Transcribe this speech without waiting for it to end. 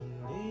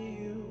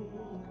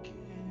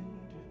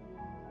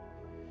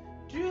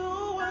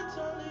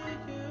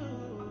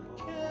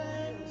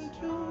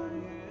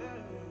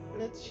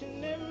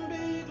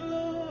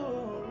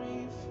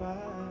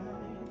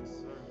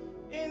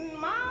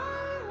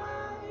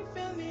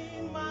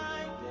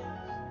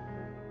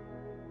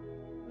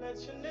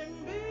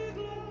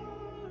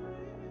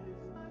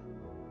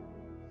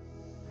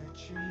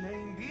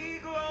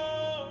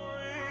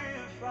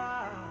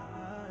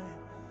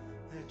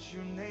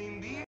your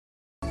name be.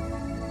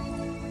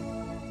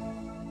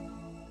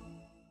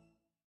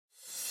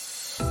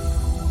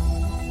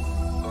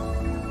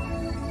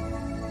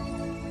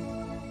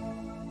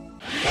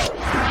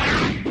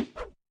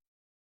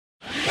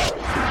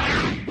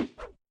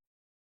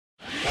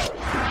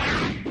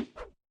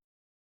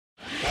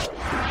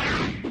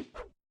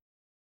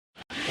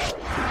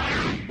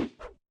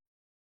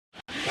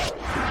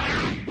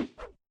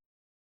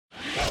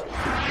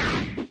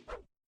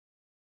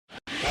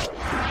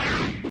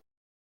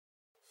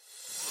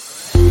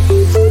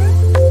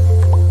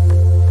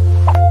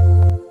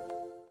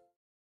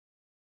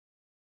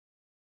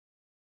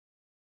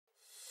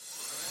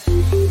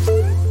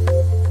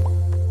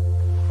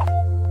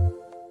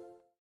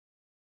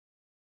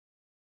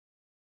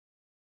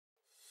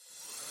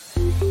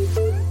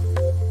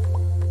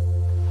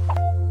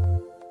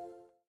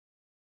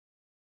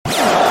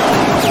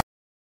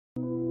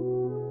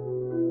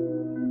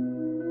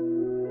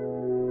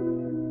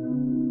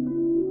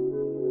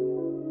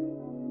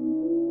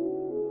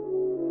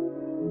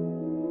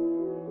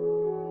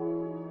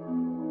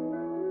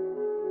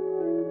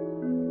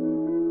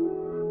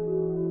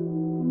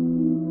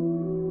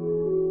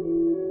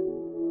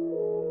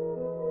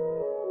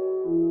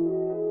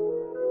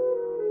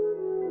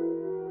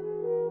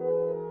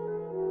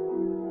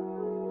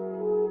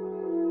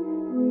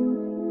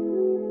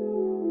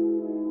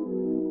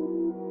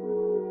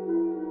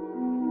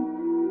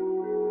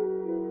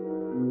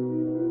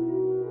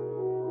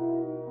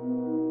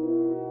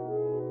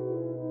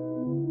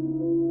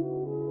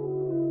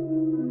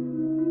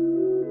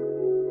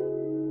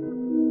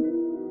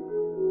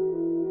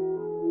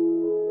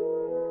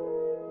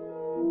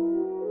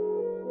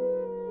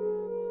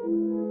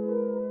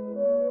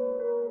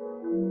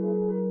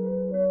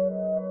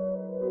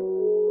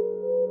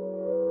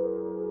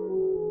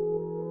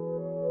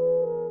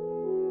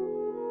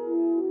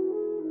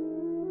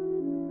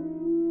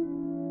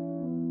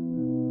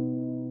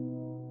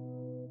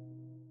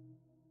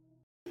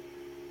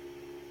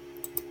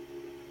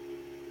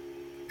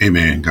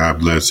 Amen. God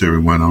bless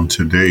everyone on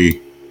today.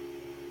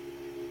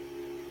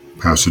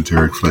 Pastor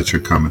Derrick Fletcher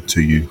coming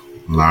to you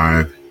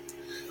live.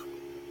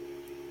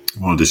 I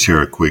wanted to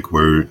share a quick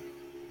word.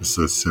 It's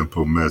a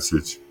simple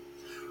message.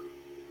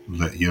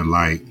 Let your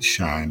light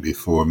shine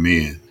before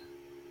men.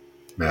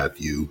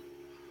 Matthew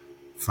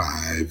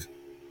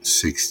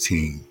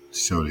 5:16.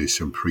 So there's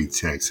some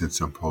pre-text and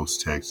some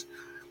post-text.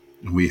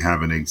 We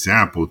have an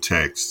example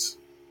text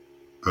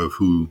of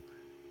who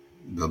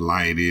the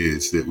light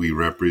is that we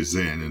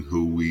represent and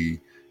who we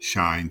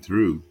shine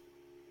through.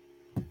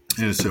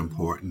 And it's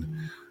important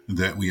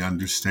that we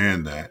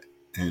understand that.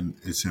 And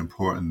it's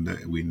important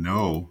that we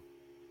know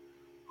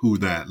who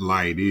that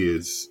light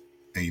is.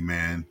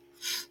 Amen.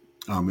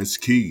 It's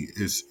key.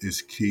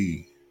 It's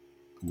key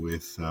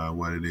with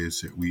what it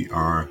is that we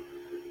are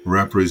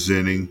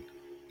representing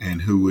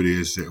and who it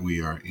is that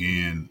we are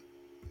in.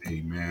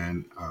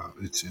 Amen.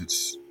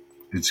 It's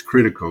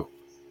critical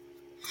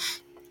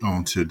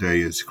on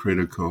today. It's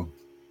critical.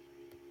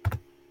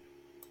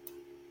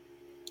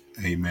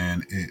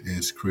 Amen. It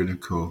is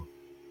critical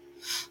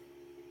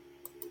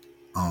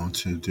on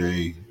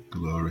today.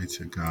 Glory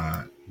to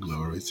God.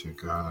 Glory to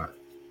God.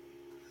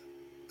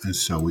 And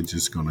so we're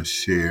just going to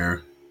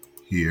share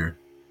here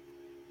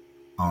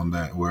on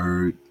that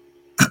word.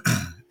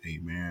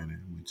 Amen.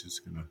 And we're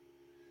just going to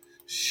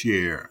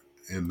share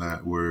in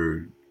that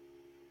word.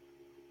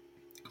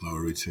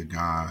 Glory to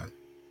God.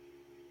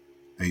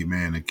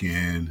 Amen.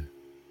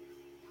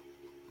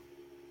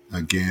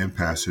 Again,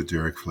 Pastor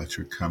Derrick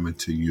Fletcher coming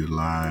to you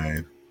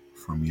live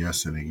from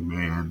Yes and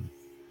Amen.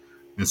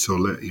 And so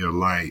let your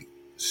light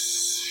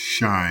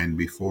shine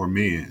before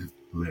men.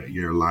 Let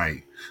your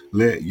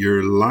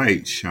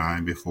light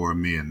shine before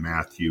men.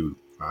 Matthew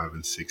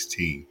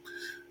 5:16.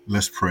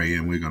 Let's pray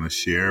and we're going to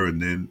share.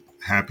 And then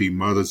happy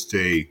Mother's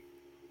Day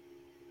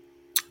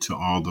to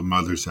all the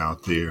mothers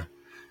out there.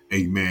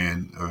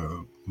 Amen.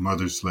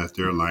 Mothers, let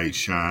their light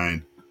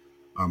shine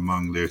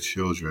among their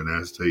children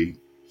as they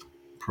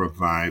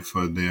provide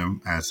for them,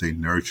 as they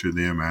nurture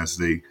them, as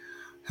they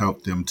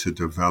help them to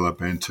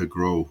develop and to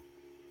grow.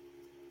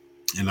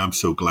 And I'm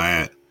so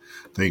glad.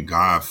 Thank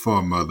God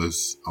for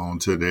mothers on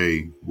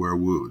today. Where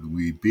would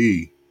we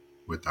be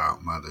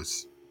without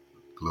mothers?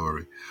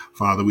 Glory.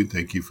 Father, we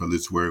thank you for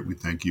this word. We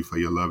thank you for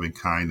your loving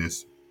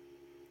kindness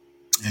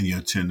and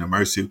your tender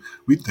mercy.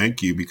 We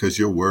thank you because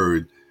your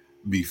word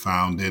be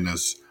found in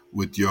us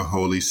with your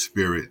Holy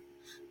Spirit,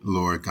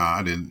 Lord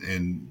God,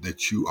 and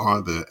that you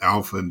are the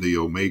Alpha and the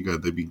Omega,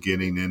 the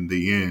beginning and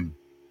the end,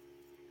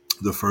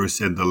 the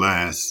first and the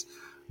last,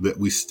 that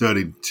we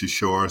studied to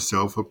show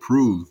ourselves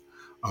approved,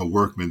 a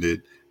workman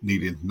that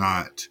needed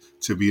not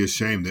to be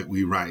ashamed, that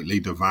we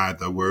rightly divide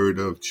the word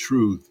of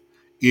truth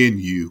in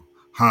you.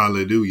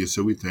 Hallelujah.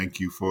 So we thank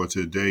you for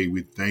today.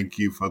 We thank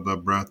you for the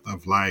breath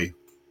of life.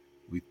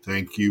 We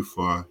thank you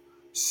for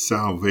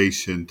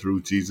salvation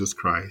through Jesus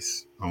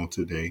Christ on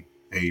today.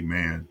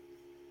 Amen.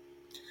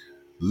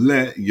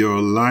 Let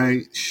your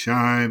light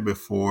shine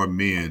before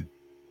men.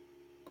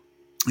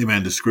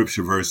 Amen. The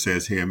scripture verse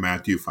says here in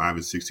Matthew 5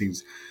 and 16,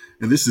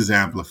 and this is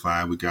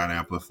amplified. We got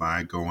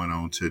amplified going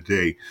on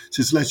today. It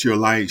says, let your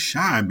light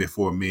shine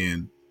before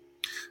men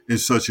in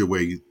such a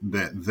way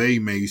that they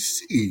may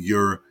see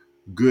your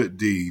good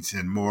deeds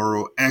and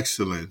moral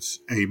excellence.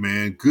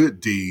 Amen.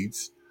 Good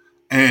deeds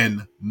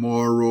and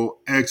moral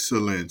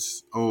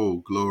excellence.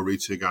 Oh, glory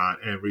to God.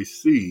 And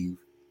receive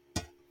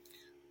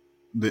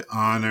the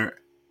honor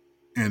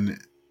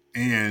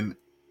and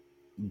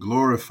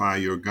glorify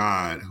your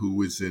God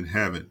who is in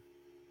heaven.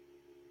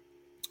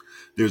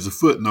 There's a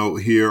footnote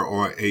here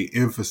or a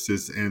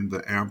emphasis in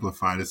the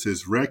Amplified. It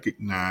says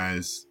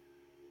recognize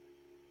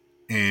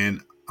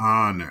and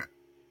honor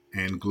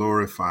and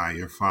glorify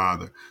your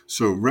Father.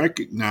 So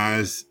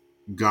recognize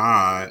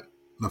God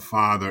the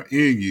Father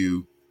in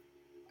you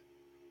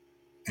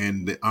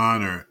and the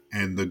honor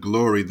and the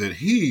glory that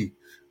He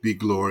be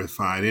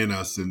glorified in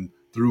us and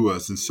through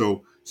us. And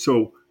so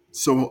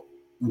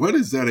what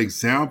is that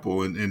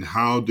example, and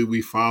how do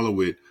we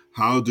follow it?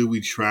 How do we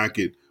track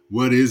it?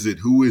 What is it?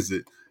 Who is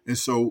it? And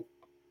so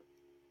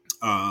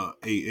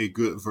a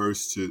good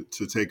verse to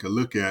take a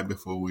look at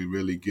before we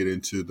really get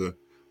into the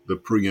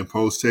pre and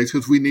post text,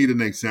 because we need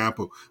an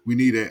example. We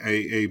need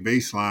a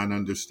baseline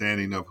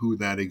understanding of who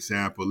that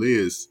example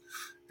is.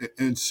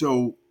 And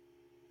so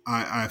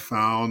I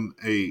found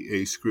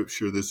a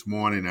scripture this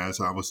morning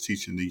as I was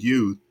teaching the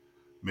youth,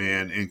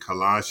 man, in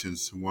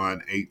Colossians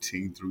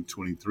 1:18 through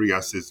 23. I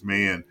says,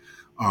 man,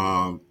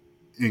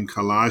 in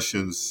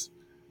Colossians,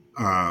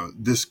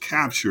 this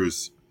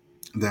captures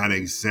that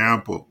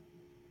example.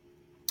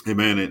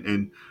 Amen.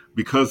 And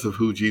because of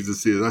who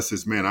Jesus is, I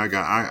says, man,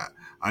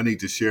 I need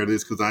to share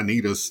this because I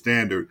need a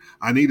standard.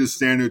 I need a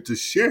standard to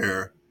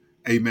share,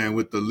 amen,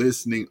 with the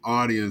listening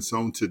audience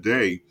on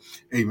today.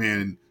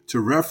 Amen. To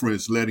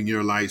reference letting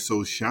your light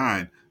so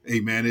shine.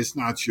 Amen. It's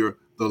not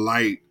the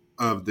light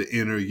of the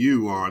inner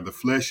you or the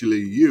fleshly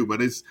you,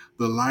 but it's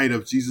the light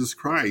of Jesus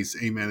Christ.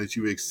 Amen. That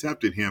you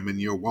accepted him and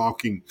you're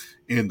walking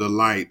in the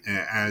light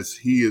as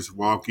he is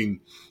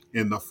walking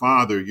in the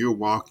Father. You're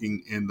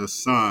walking in the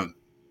Son.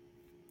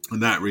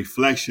 And that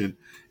reflection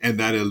and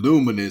that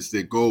illuminance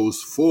that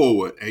goes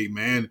forward,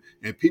 amen.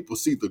 And people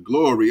see the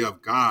glory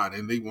of God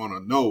and they want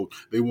to know,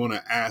 they want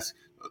to ask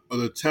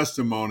the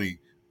testimony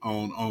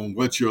on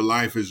what your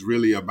life is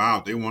really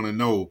about. They want to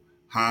know,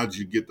 how'd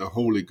you get the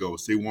Holy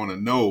Ghost? They want to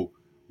know,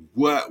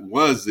 what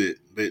was it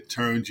that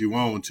turned you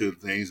on to the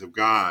things of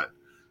God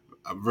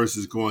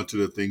versus going to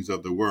the things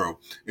of the world.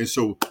 And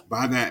so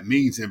by that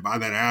means and by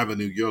that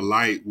avenue, your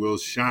light will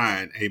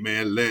shine.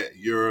 Amen. Let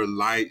your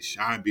light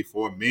shine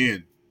before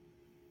men.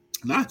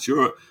 Not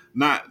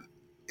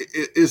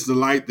it's the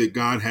light that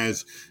God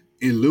has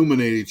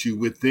illuminated you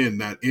within,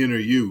 that inner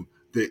you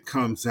that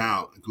comes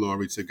out.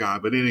 Glory to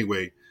God. But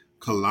anyway,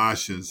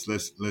 Colossians,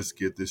 let's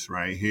get this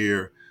right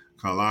here.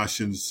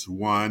 Colossians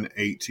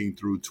 1:18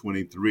 through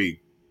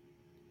 23.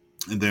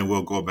 And then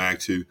we'll go back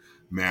to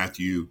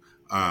Matthew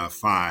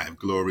 5.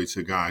 Glory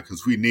to God.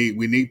 Because we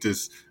need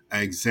this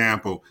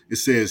example. It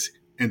says,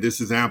 and this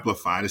is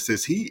amplified, it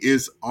says, he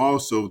is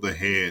also the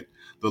head,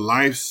 the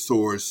life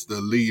source, the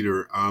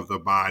leader of the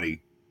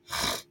body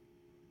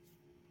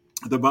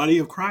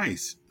of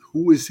Christ.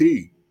 Who is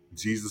he?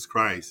 Jesus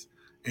Christ.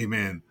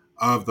 Amen.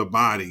 Of the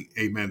body.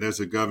 Amen. There's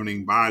a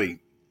governing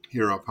body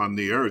here upon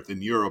the earth,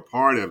 and you're a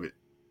part of it.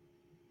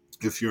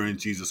 If you're in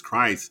Jesus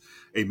Christ,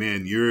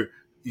 amen,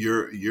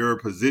 your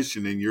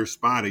position and your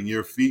spot and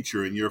your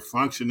feature and your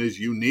function is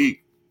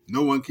unique.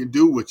 No one can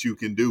do what you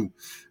can do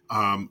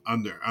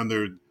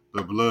under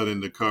the blood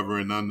and the cover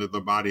and under the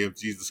body of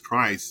Jesus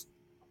Christ.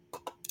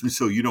 And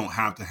so you don't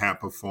have to have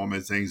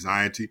performance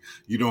anxiety.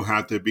 You don't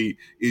have to be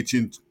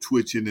itching,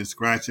 twitching, and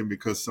scratching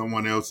because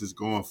someone else is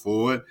going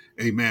forward.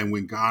 Amen.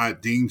 When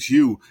God deems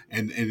you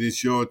and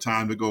it's your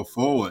time to go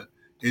forward,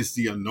 it's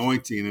the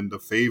anointing and the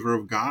favor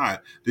of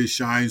God that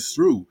shines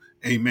through.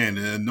 Amen.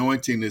 The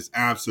anointing is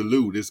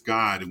absolute. It's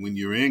God. And when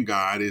you're in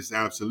God, it's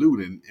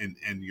absolute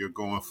and you're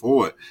going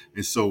forward.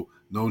 And so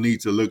no need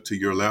to look to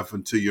your left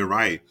and to your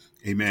right.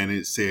 Amen.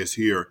 It says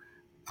here,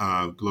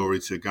 glory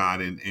to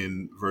God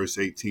in verse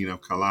 18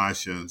 of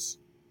Colossians.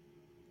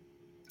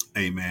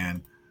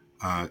 Amen.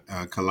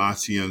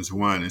 Colossians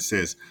 1, it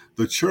says,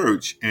 the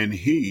church and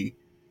he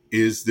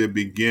is the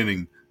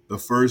beginning, the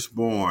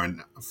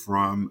firstborn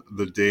from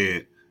the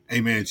dead.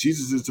 Amen.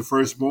 Jesus is the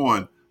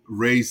firstborn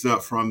raised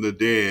up from the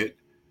dead.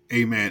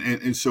 Amen.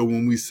 And so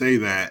when we say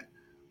that,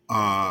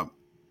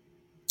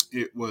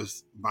 it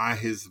was by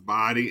his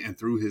body and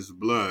through his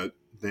blood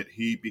that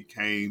he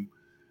became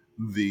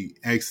the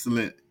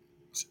excellent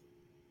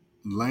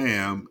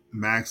lamb,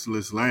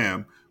 matchless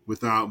lamb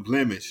without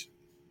blemish.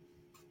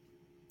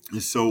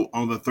 And so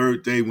on the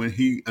third day when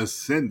he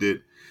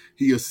ascended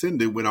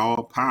with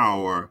all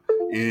power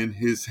in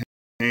his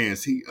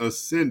hands. He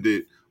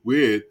ascended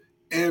with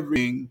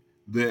everything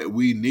that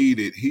we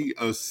needed. He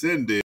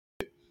ascended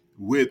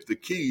with the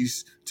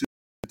keys to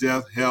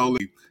death, hell.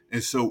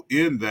 And so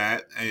in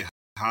that,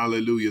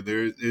 hallelujah,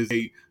 there is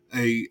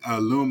a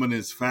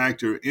luminous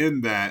factor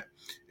in that.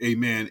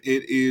 Amen.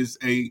 It is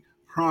a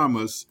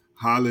promise,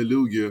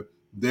 hallelujah,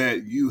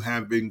 that you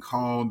have been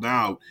called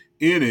out.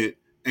 In it,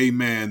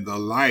 amen, the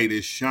light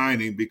is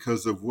shining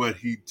because of what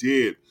he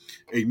did.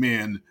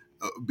 Amen.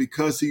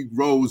 Because he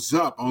rose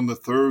up on the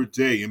third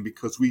day, and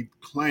because we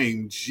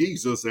claim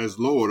Jesus as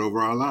Lord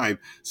over our life,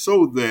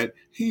 so that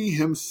he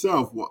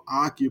himself will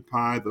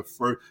occupy the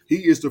first.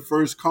 He is the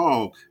first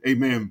called,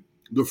 amen,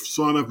 the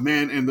Son of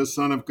Man and the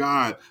Son of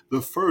God,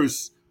 the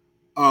first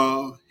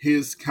of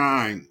his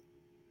kind.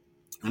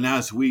 And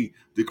as we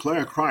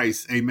declare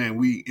Christ, amen,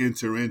 we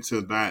enter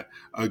into that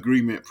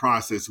agreement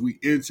process. We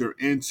enter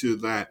into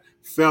that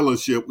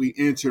fellowship. We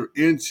enter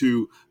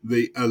into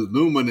the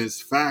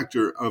illuminous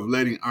factor of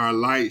letting our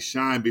light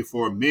shine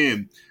before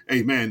men.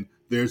 Amen.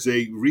 There's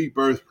a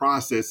rebirth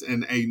process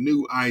and a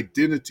new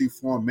identity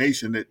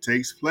formation that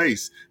takes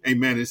place.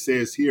 Amen. It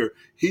says here,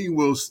 he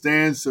will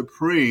stand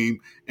supreme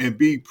and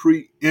be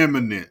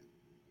preeminent.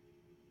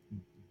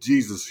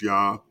 Jesus,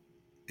 y'all.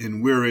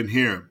 And we're in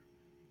here.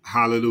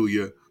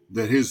 Hallelujah,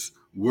 that his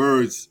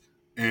words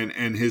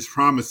and his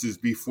promises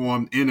be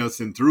formed in us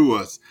and through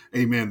us.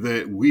 Amen.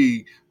 That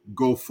we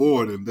go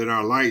forward and that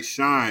our light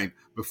shine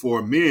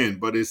before men,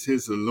 but it's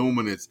his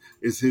illuminance,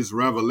 it's his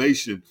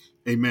revelation.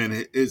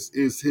 Amen.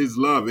 It's his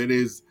love. It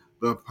is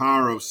the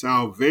power of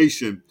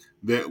salvation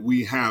that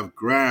we have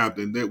grabbed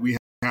and that we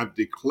have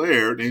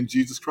declared in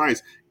Jesus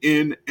Christ,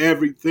 in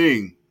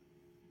everything,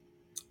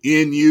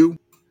 in you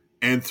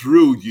and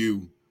through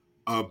you,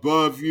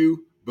 above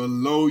you,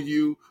 below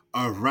you,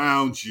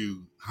 around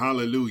you.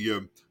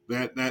 Hallelujah.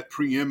 That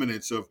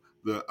preeminence of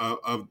the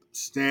of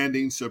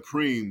standing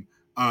supreme,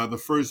 the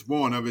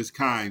firstborn of his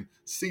kind,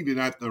 seated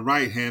at the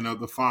right hand of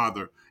the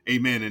Father.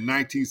 Amen. And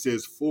 19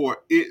 says,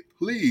 for it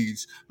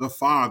pleased the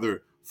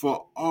Father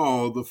for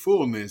all the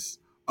fullness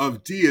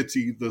of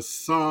deity, the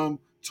sum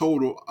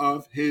total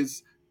of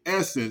his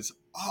essence,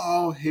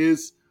 all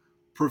his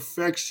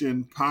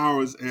perfection,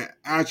 powers, and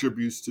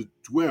attributes to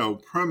dwell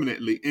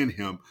permanently in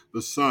him,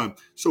 the Son.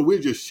 So we're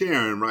just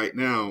sharing right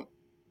now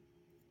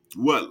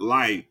what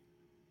light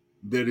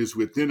that is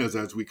within us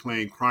as we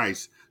claim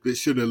Christ that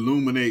should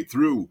illuminate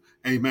through.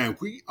 Amen.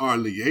 We are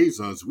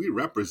liaisons. We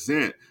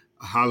represent,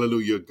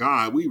 hallelujah,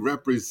 God. We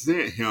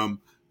represent him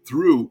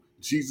through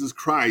Jesus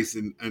Christ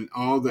and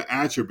all the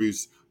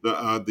attributes,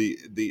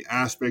 the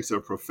aspects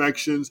of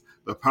perfections,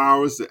 the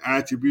powers, the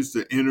attributes,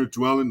 the inner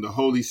dwelling, the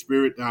Holy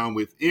Spirit down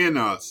within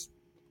us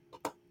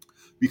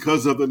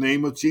because of the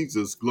name of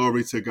Jesus.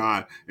 Glory to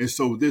God. And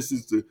so this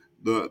is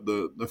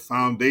the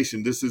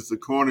foundation. This is the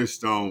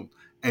cornerstone.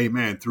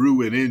 Amen.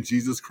 Through and in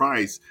Jesus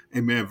Christ.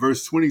 Amen.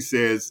 Verse 20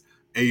 says,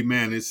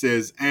 amen. It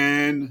says,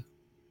 and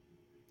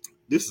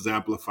this is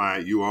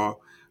amplified, you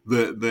all,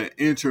 the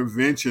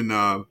intervention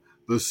of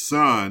the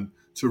Son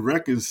to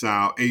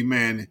reconcile.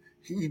 Amen.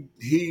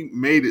 He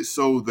made it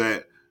so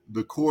that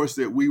the course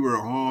that we were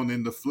on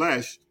in the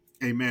flesh,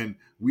 amen,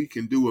 we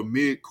can do a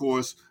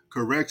mid-course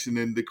correction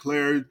and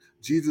declare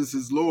Jesus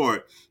is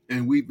Lord.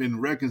 And we've been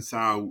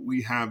reconciled.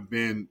 We have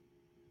been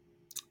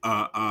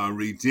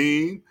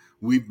redeemed.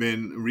 We've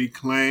been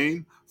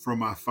reclaimed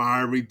from our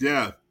fiery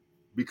death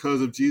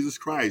because of Jesus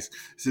Christ.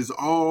 It says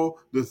all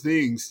the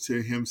things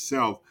to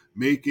himself,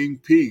 making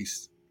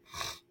peace.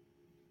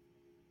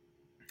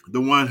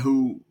 The one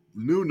who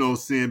knew no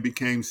sin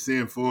became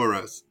sin for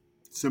us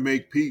to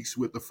make peace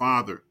with the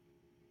Father.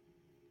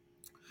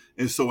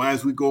 And so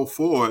as we go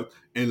forward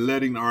and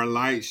letting our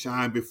light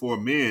shine before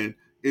men,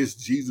 it's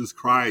Jesus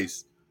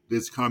Christ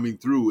that's coming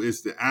through.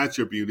 It's the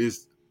attribute.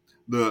 It's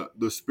the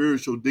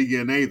spiritual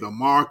DNA, the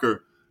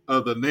marker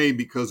of the name,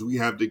 because we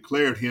have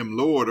declared him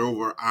Lord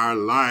over our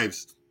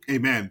lives.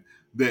 Amen.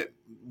 That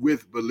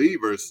with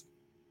believers,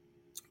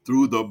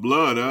 through the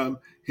blood of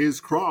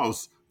his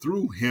cross,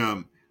 through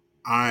him,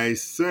 I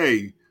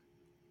say,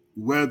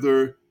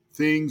 whether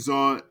things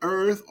on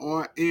earth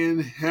or in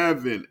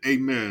heaven.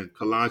 Amen.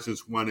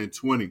 Colossians 1 and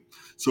 20.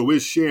 So we're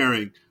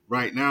sharing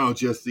right now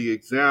just the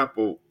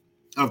example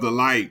of the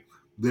light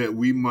that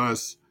we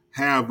must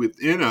have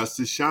within us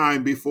to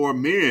shine before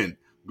men.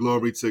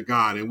 Glory to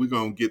God. And we're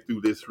going to get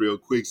through this real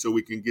quick so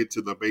we can get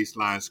to the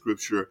baseline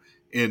scripture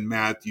in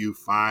Matthew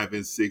 5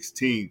 and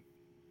 16.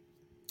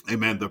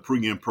 Amen. The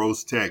pre and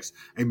post text.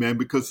 Amen.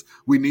 Because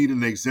we need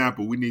an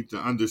example. We need to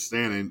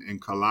understand. In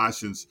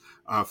Colossians,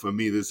 for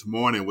me this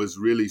morning, was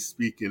really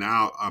speaking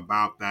out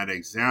about that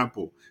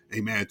example.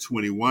 Amen.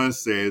 21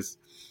 says,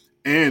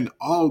 and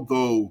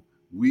although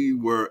we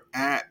were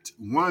at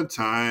one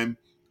time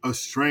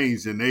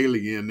estranged and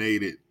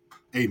alienated,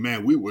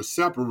 amen, we were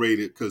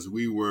separated because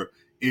we were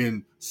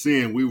in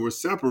sin. We were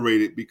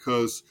separated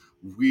because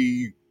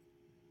we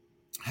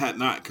had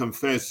not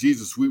confessed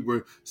Jesus. We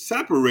were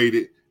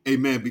separated,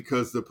 amen,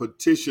 because the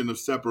petition of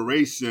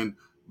separation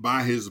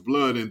by his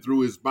blood and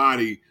through his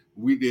body,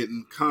 we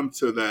didn't come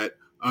to that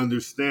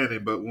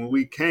understanding. But when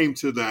we came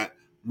to that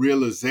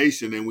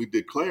realization and we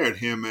declared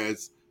him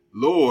as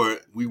Lord,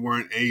 we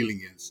weren't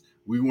aliens.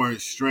 We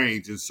weren't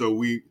strange. And so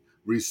we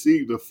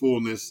received the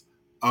fullness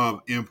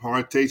of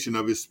impartation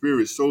of his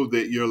spirit so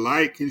that your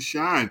light can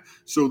shine,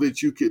 so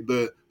that you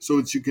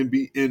can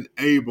be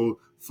enabled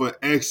for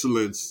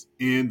excellence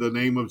in the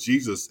name of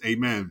Jesus.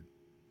 Amen.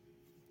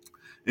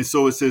 And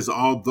so it says,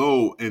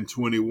 although in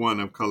 21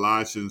 of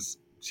Colossians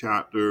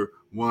chapter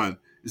 1,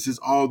 it says,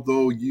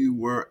 although you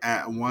were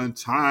at one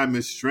time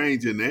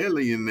estranged and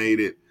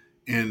alienated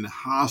and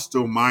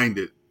hostile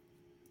minded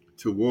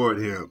toward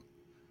him,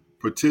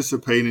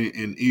 participating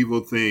in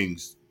evil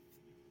things,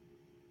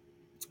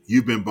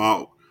 you've been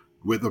bought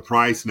with a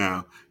price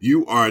now.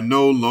 You are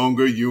no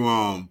longer your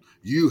own.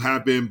 You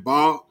have been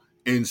bought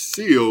and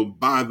sealed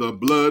by the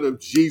blood of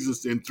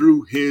Jesus and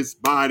through his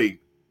body.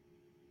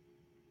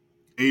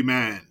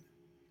 Amen.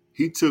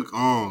 He took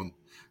on,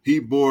 he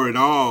bore it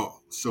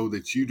all so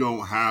that you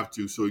don't have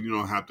to, so you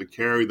don't have to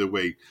carry the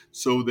weight,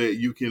 so that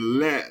you can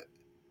let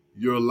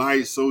your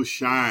light so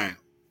shine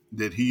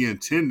that he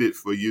intended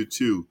for you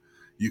to.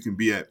 You can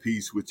be at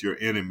peace with your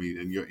enemy,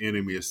 and your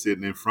enemy is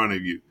sitting in front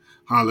of you.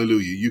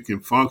 Hallelujah. You can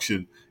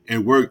function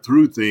and work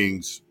through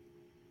things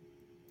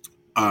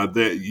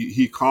that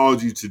he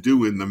called you to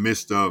do in the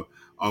midst of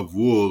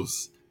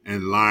wolves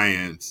and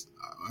lions.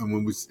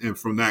 And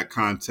from that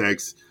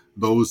context,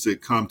 those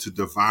that come to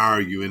devour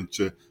you and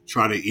to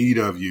try to eat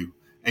of you.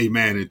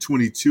 Amen. In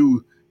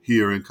 22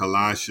 here in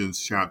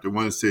Colossians chapter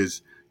 1, it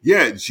says,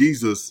 yet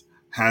Jesus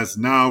has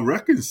now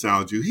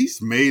reconciled you.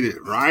 He's made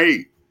it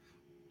right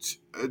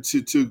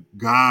to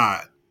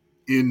God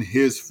in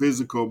his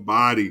physical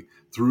body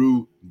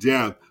through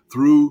death.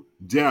 Through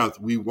death,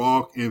 we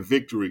walk in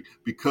victory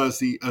because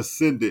he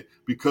ascended,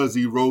 because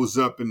he rose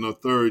up in the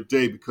third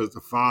day, because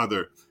the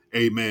Father,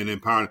 amen,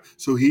 empowered.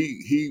 So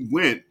he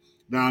went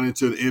down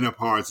into the inner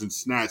parts and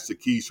snatched the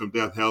keys from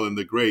death, hell, and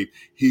the grave.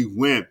 He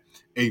went,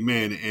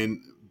 amen,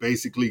 and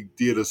basically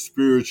did a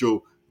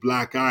spiritual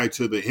black eye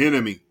to the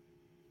enemy,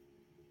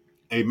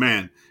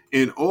 amen,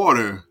 in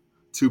order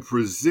to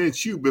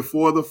present you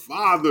before the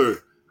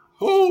Father,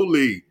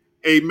 holy,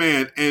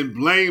 amen, and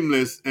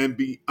blameless and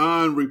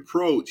beyond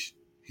reproach.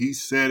 He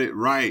said it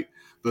right.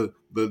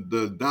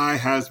 The die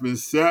has been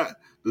set,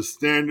 the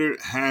standard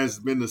has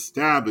been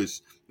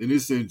established, and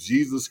it's in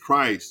Jesus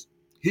Christ.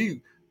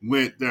 He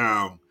went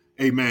down,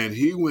 amen.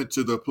 He went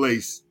to the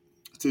place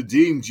to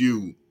deem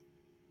you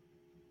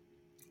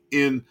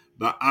in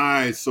the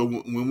eyes. So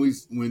when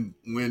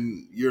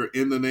you're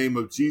in the name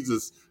of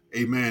Jesus,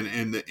 amen,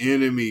 and the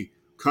enemy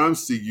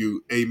comes to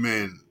you,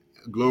 amen,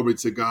 glory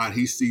to God,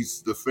 he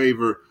sees the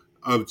favor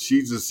of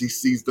Jesus, he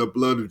sees the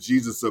blood of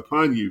Jesus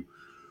upon you.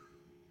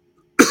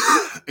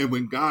 And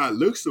when God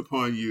looks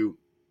upon you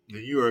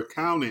and you are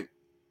counted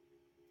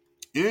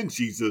in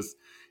Jesus,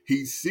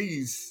 he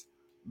sees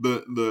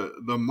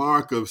the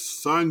mark of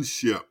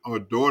sonship or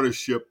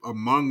daughtership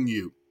among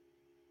you,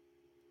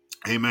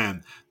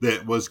 amen,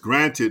 that was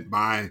granted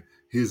by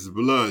his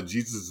blood,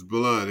 Jesus'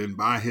 blood, and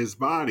by his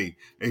body,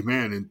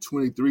 amen. And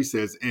 23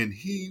 says, and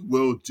he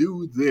will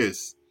do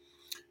this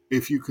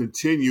if you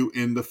continue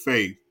in the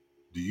faith.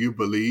 Do you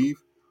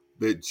believe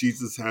that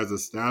Jesus has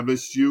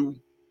established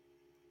you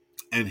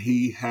and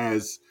he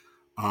has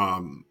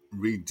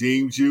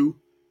redeemed you?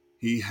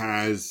 He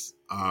has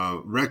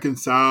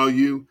reconciled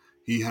you.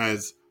 He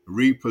has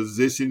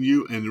repositioned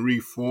you and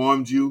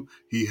reformed you.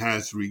 He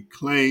has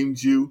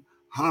reclaimed you.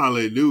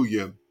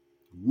 Hallelujah.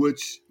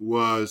 Which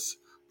was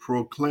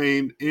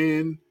proclaimed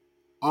in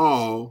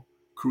all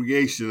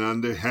creation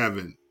under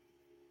heaven.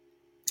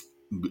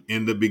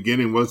 In the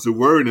beginning was the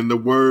Word, and the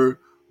Word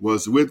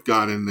was with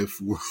God, and the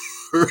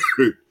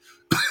Word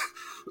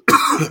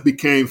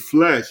became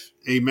flesh.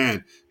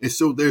 Amen. And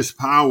so there's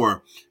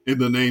power in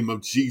the name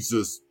of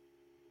Jesus,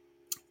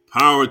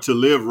 power to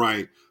live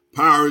right,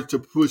 power to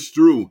push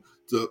through,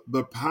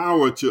 the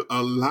power to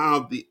allow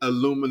the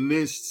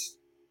illuminance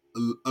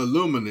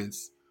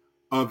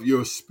of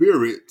your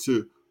spirit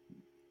to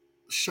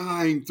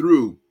shine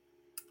through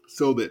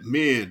so that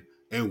men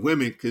and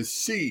women can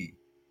see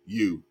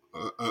you,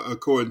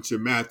 according to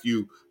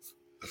Matthew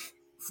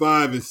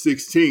 5 and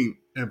 16.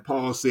 And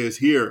Paul says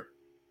here,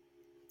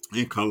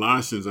 in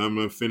Colossians, I'm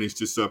going to finish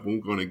this up and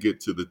we're going to get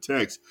to the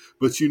text.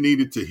 But you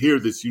needed to hear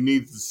this. You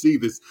needed to see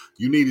this.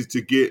 You needed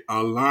to get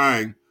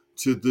aligned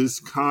to this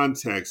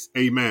context.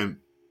 Amen.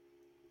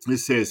 It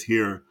says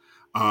here,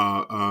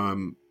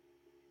 and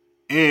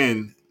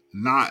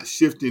not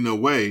shifting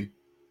away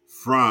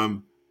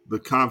from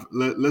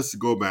let's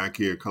go back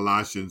here.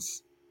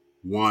 Colossians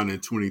 1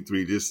 and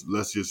 23.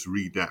 Let's just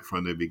read that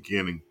from the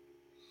beginning.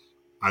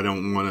 I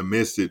don't want to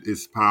miss it.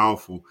 It's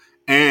powerful.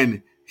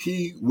 And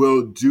he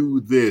will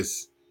do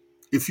this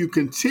if you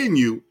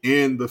continue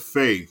in the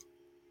faith,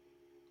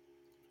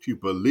 if you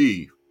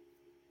believe,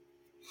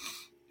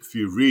 if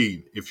you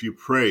read, if you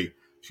pray,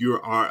 if you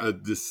are a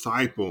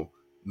disciple,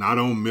 not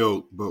on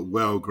milk, but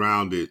well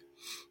grounded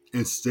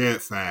and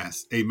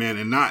steadfast. Amen.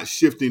 And not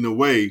shifting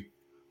away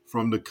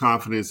from the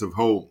confidence of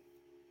hope.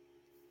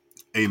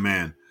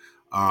 Amen.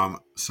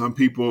 Some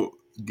people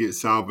get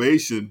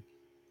salvation,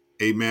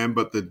 amen,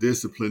 but the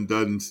discipline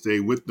doesn't stay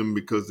with them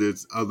because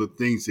there's other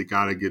things they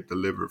got to get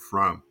delivered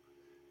from.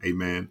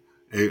 Amen.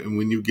 And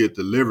when you get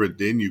delivered,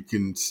 then you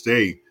can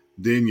stay.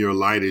 Then your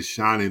light is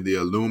shining. The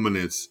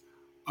illuminance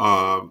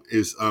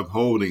is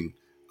upholding.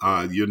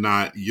 You're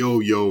not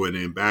yo-yoing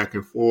and back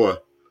and forth.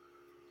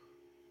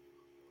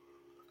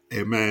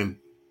 Amen.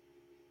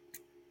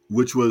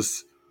 which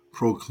was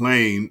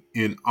proclaimed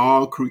in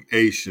all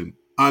creation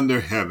under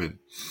heaven,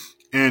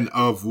 and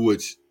of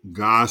which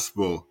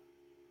gospel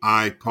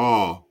I,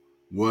 Paul,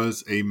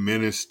 was a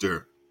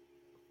minister.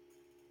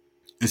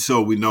 And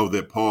so we know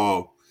that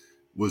Paul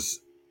was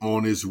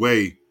on his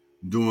way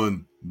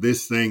doing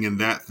this thing and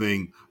that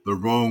thing, the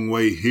wrong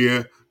way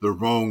here, the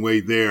wrong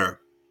way there.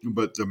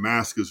 But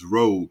Damascus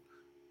Road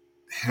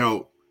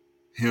helped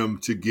him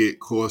to get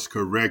course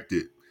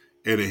corrected.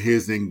 And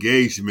his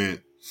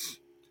engagement,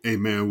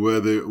 amen,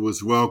 whether it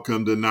was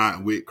welcomed or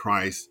not with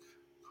Christ,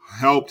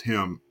 helped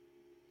him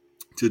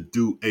to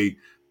do a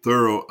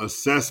thorough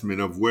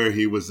assessment of where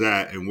he was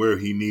at and where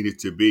he needed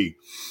to be.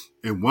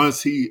 And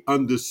once he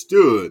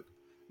understood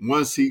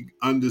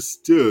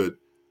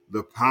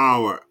the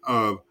power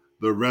of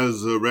the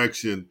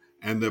resurrection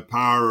and the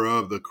power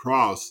of the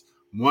cross,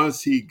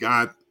 once he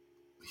got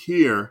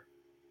here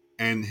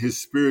and his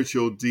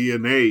spiritual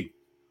DNA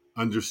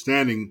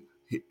understanding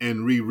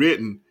and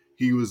rewritten,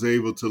 he was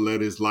able to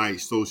let his light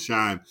so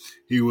shine.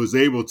 He was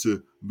able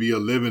to be a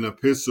living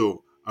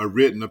epistle, a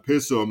written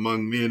epistle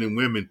among men and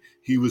women.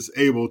 He was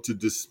able to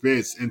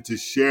dispense and to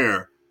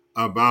share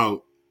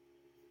about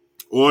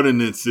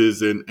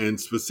ordinances and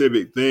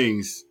specific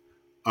things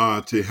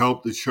to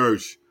help the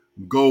church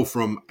go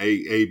from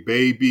a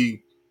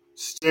baby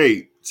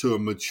state to a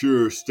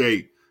mature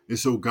state. And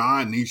so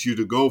God needs you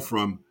to go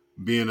from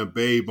being a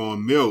babe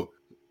on milk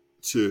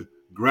to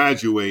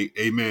graduate,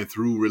 amen,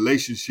 through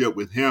relationship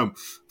with him,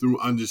 through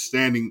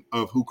understanding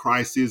of who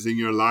Christ is in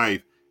your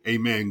life,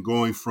 amen,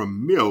 going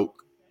from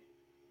milk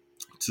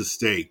to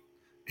steak,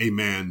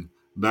 amen.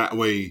 That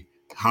way,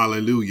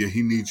 hallelujah,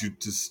 he needs you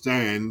to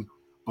stand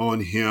on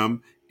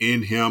him,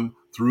 in him,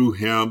 through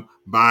him,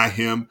 by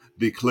him,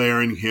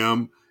 declaring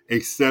him,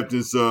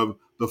 acceptance of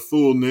the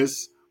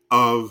fullness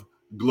of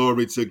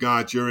glory to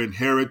God, your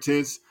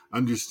inheritance,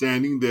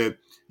 understanding that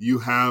you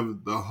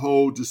have the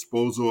whole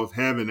disposal of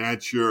heaven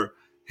at your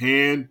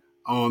hand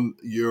on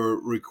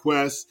your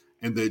request,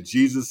 and that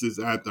Jesus is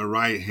at the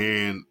right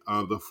hand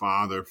of the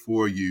Father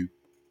for you.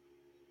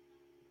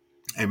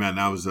 Amen.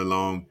 That was a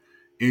long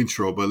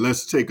intro, but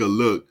let's take a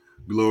look,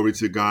 glory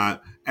to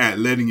God, at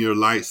letting your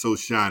light so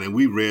shine. And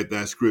we read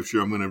that scripture.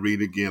 I'm going to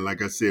read again.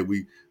 Like I said,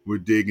 we're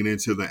digging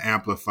into the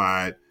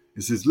Amplified.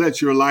 It says,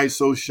 let your light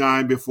so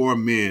shine before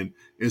men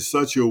in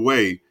such a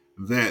way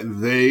that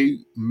they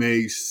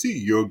may see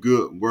your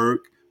good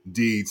work,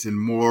 deeds, and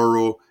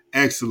moral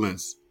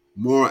excellence.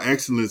 Moral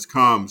excellence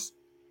comes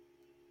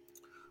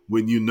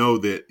when you know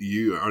that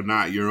you are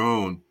not your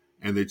own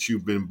and that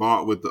you've been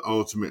bought with the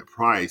ultimate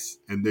price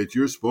and that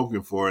you're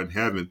spoken for in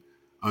heaven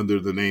under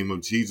the name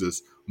of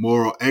Jesus.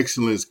 Moral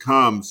excellence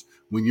comes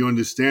when you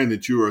understand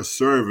that you are a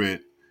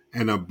servant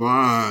and a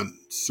bond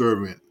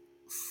servant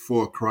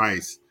for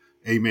Christ.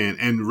 Amen.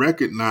 And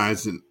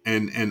recognize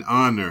and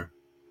honor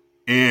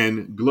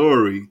and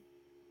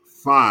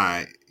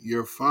glorify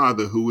your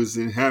Father who is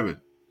in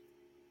heaven.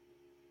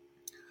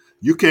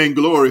 You can't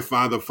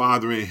glorify the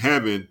Father in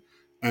heaven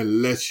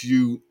unless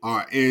you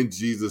are in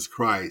Jesus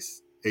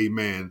Christ.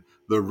 Amen.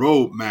 The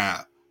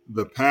roadmap,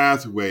 the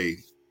pathway,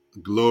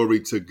 glory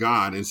to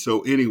God. And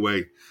so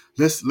anyway,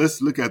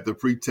 let's look at the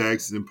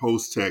pretext and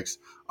post-text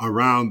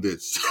around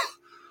this.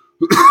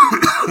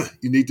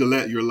 You need to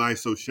let your light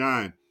so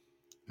shine.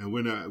 And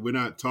we're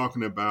not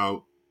talking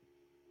about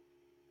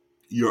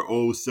your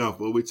old self,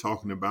 but we're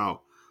talking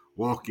about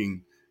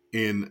walking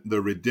in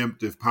the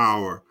redemptive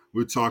power.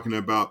 We're talking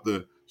about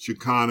the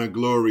Shekinah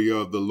glory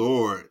of the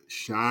Lord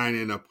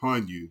shining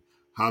upon you.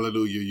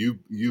 Hallelujah.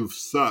 You've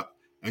supped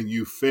and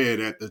you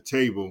fed at the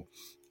table.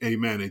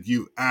 Amen. And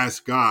you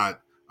asked God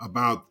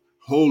about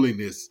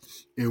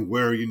holiness and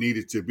where you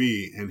needed to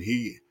be. And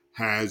he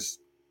has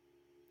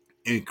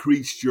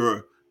increased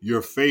your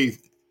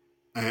faith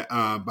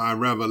by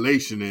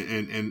revelation,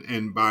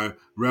 and by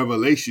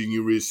revelation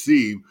you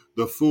receive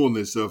the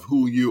fullness of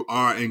who you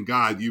are in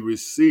God. You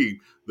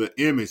receive the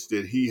image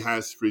that he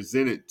has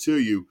presented to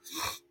you.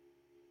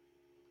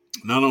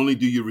 Not only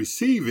do you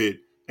receive it,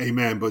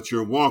 amen, but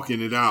you're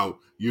walking it out.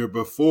 You're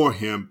before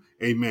him,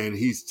 amen.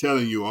 He's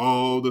telling you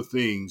all the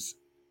things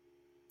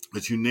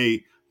that you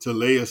need to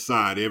lay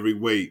aside, every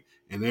weight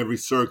and every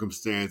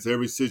circumstance,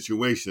 every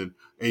situation,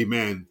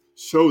 amen,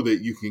 so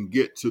that you can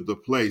get to the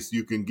place,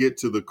 you can get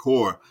to the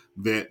core,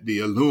 that the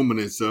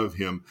illuminance of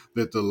him,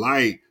 that the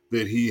light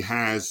that he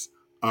has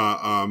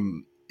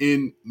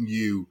in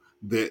you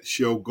that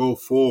shall go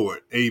forward,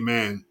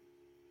 amen.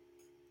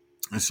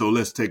 And so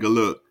let's take a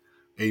look,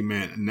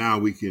 amen. Now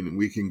we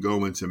can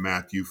go into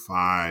Matthew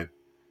 5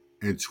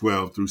 and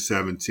 12 through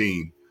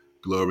 17.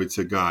 Glory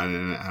to God.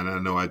 And I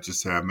know I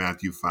just have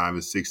Matthew 5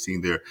 and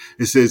 16 there.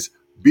 It says,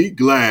 be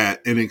glad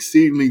and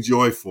exceedingly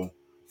joyful,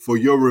 for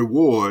your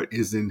reward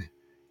is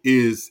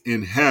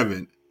in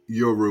heaven.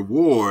 Your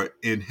reward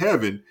in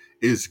heaven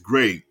is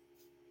greater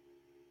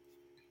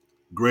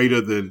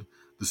than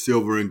the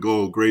silver and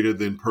gold, greater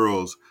than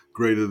pearls,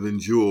 greater than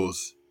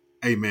jewels.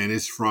 Amen.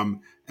 It's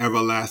from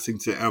everlasting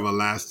to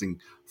everlasting,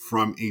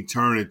 from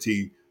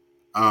eternity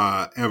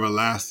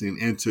everlasting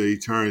into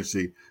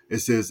eternity. It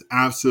says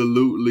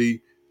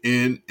absolutely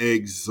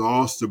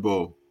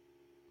inexhaustible.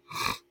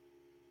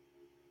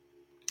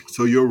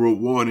 So your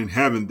reward in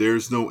heaven,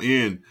 there's no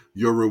end.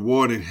 Your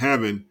reward in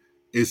heaven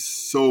is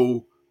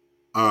so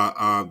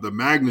the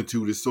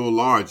magnitude is so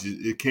large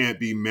it can't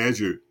be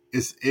measured.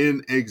 It's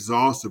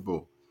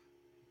inexhaustible.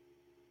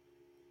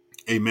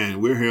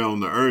 Amen. We're here on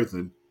the earth,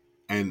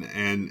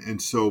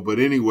 and so, but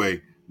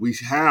anyway, we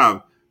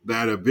have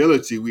that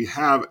ability. We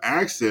have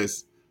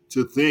access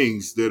to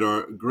things that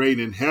are great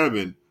in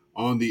heaven.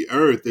 On the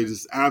earth, it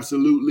is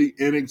absolutely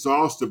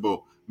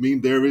inexhaustible. I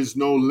mean, there is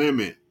no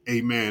limit.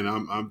 Amen.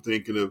 I'm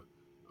thinking of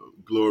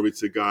glory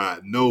to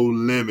God. No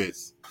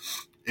limits.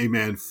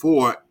 Amen.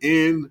 For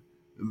in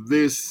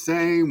this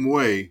same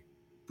way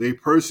they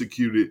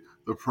persecuted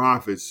the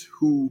prophets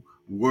who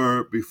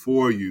were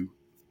before you.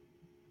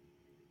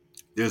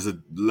 There's a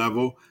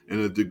level and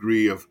a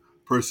degree of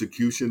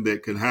persecution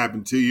that can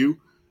happen to you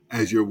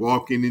as you're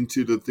walking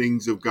into the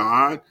things of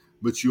God,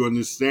 but you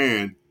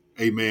understand,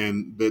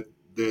 amen, that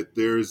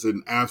there's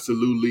an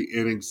absolutely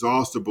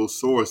inexhaustible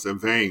source of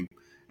vein.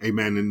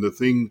 Amen. And the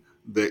thing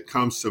that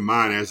comes to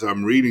mind as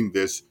I'm reading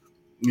this,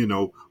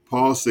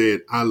 Paul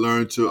said, I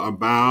learned to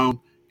abound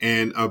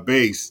and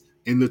abase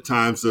in the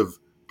times of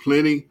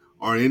plenty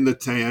or in the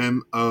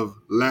time of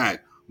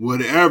lack.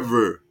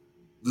 Whatever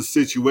the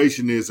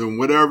situation is and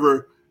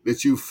whatever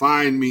that you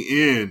find me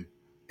in,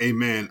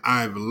 amen,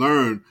 I've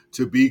learned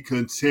to be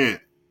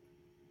content.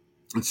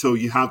 And so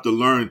you have to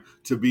learn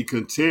to be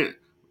content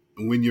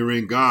when you're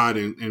in God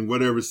and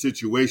whatever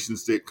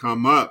situations that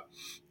come up,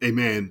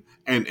 amen,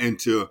 and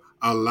to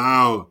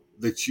allow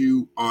that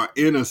you are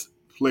in a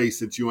place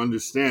that you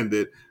understand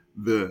that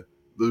the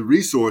the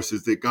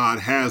resources that God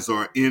has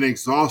are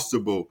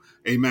inexhaustible,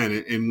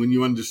 amen. And when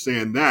you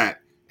understand that,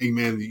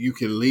 amen, you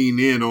can lean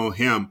in on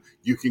him,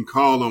 you can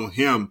call on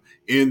him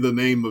in the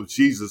name of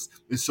Jesus.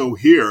 And so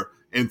here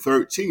in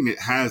 13, it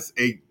has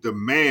a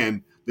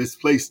demand that's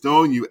placed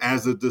on you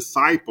as a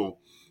disciple,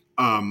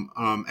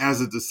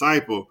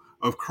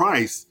 of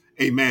Christ.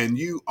 Amen.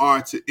 You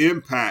are to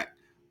impact.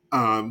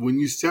 When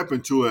you step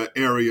into an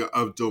area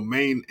of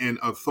domain and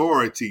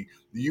authority,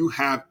 you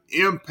have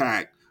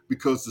impact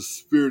because the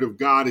Spirit of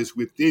God is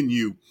within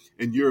you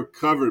and you're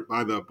covered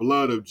by the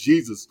blood of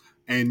Jesus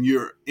and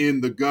you're in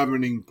the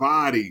governing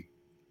body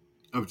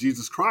of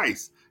Jesus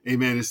Christ.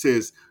 Amen. It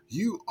says,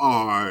 you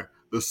are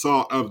the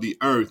salt of the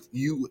earth.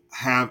 You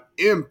have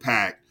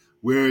impact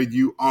where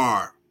you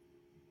are.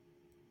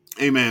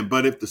 Amen.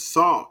 But if the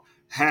salt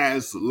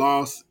has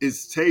lost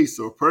its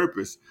taste or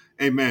purpose,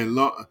 amen,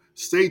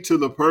 stay to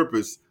the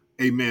purpose.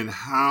 Amen.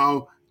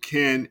 How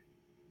can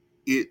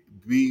it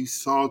be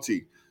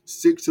salty?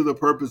 Stick to the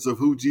purpose of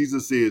who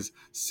Jesus is.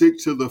 Stick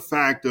to the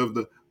fact of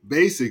the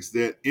basics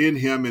that in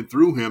him and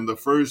through him, the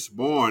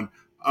firstborn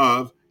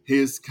of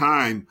his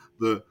kind,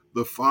 the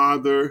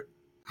Father,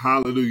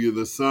 hallelujah,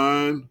 the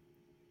Son,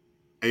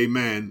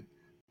 amen,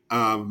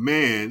 of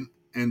man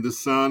and the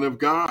Son of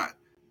God.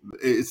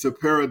 It's a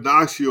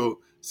paradoxical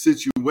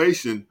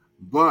situation,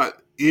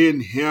 but in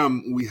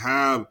him we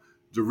have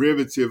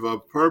derivative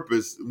of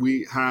purpose.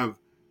 We have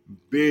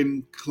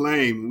been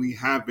claimed, we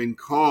have been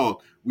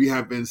called, we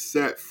have been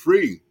set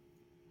free.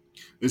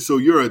 And so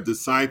you're a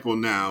disciple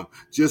now.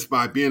 Just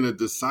by being a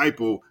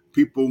disciple,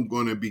 people are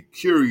going to be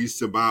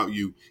curious about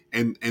you,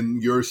 and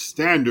your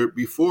standard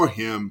before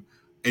him,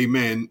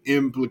 amen,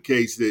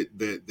 implicates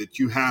that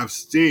you have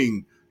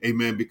sting,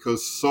 amen,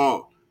 because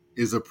salt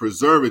is a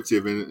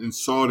preservative, and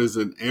salt is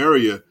an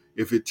area,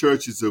 if it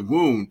touches a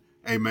wound,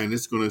 amen,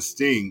 it's going to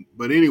sting.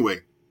 But anyway,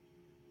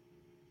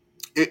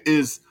 it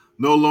is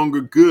no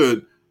longer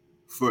good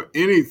for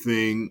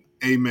anything,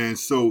 amen.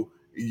 So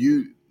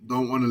you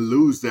don't want to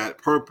lose that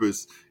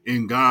purpose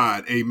in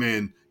God,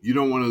 amen. You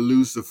don't want to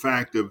lose the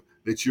fact of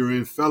that you're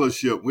in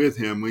fellowship with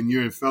him. When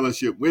you're in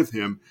fellowship with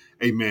him,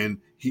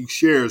 amen, he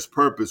shares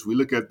purpose. We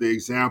look at the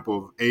example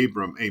of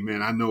Abram,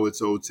 amen. I know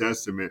it's Old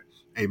Testament,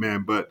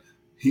 amen, but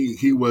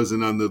he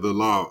wasn't under the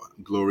law.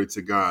 Glory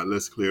to God.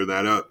 Let's clear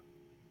that up.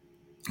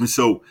 And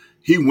so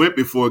he went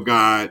before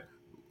God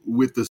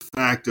with the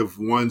fact of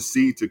one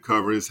seed to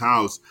cover his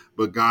house,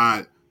 but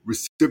God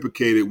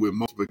reciprocated with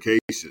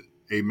multiplication.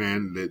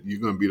 Amen. That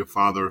you're going to be the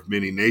father of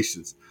many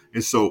nations.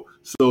 And so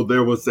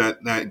there was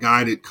that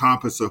guided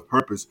compass of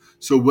purpose.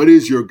 So what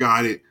is your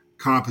guided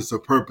compass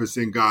of purpose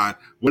in God?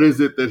 What is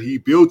it that he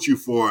built you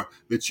for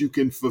that you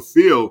can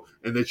fulfill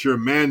and that you're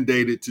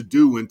mandated to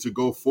do and to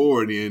go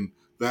forward in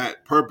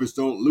that purpose?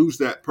 Don't lose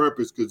that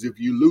purpose, because if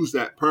you lose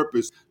that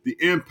purpose, the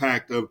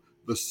impact of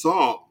the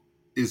salt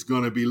is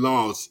going to be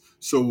lost.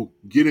 So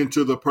get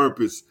into the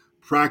purpose,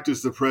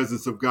 practice the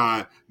presence of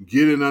God,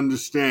 get an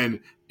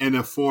understanding and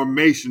a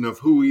formation of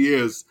who he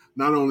is,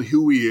 not only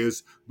who he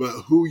is, but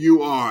who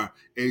you are.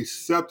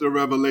 Accept the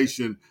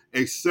revelation,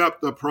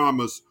 accept the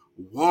promise,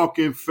 walk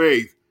in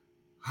faith.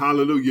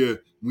 Hallelujah.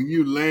 When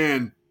you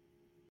land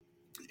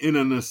in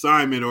an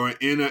assignment or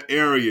in an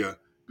area,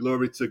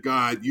 glory to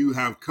God, you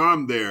have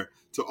come there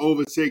to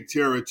overtake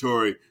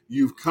territory.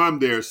 You've come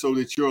there so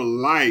that your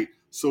light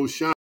so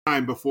shine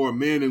before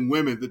men and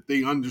women that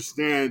they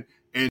understand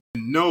and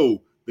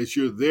know that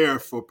you're there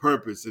for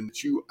purpose and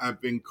that you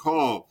have been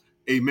called.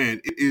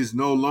 Amen. It is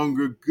no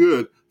longer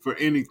good for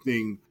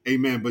anything.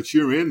 Amen. But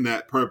you're in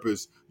that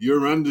purpose.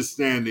 You're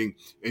understanding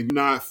and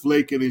you're not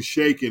flaking and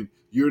shaking.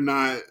 You're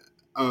not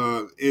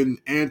in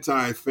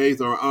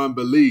anti-faith or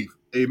unbelief.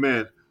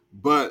 Amen.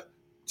 But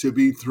to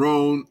be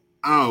thrown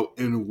out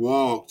and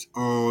walked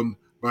on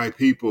by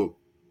people.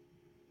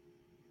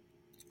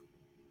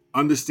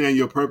 Understand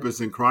your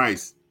purpose in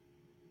Christ.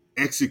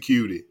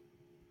 Execute it.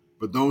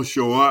 But don't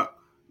show up,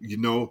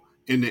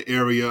 in the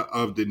area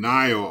of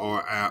denial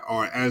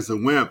or as a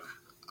wimp.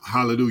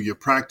 Hallelujah.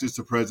 Practice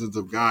the presence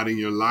of God in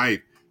your life.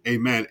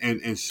 Amen.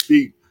 And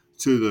speak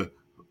to the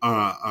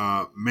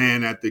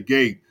man at the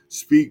gate.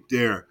 Speak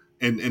there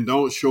and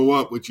don't show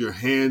up with your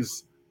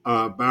hands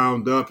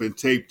bound up and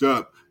taped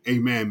up.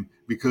 Amen.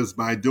 Because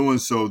by doing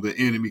so, the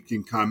enemy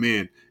can come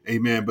in.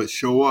 Amen. But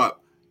show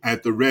up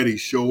at the ready.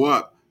 Show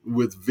up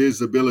with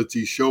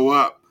visibility. Show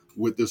up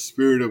with the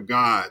Spirit of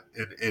God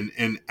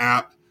and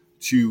apt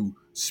to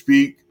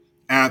speak,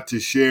 apt to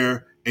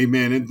share,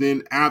 amen, and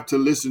then apt to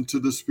listen to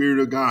the Spirit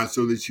of God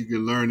so that you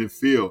can learn and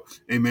feel,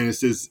 amen. It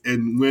says,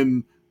 and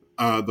when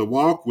the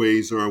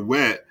walkways are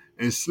wet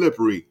and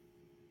slippery,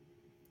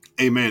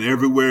 amen,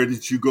 everywhere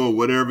that you go,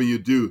 whatever you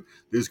do,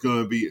 there's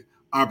going to be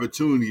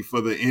opportunity for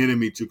the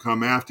enemy to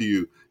come after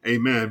you,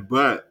 amen.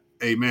 But,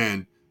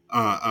 amen,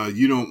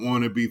 you don't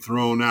want to be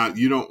thrown out.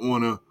 You don't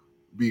want to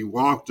be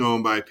walked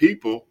on by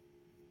people.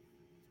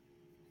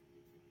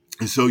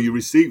 And so you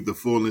receive the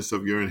fullness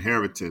of your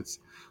inheritance.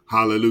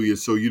 Hallelujah.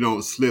 So you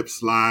don't slip,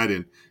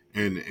 slide,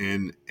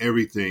 and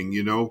everything,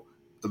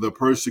 The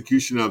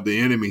persecution of the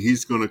enemy,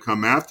 he's going to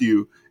come after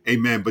you.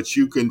 Amen. But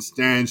you can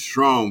stand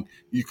strong.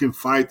 You can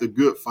fight the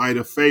good fight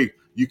of faith.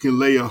 You can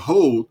lay a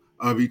hold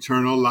of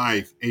eternal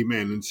life.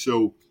 Amen. And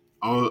so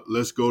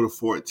let's go to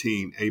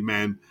 14.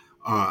 Amen.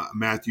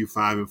 Matthew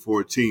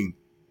 5:14.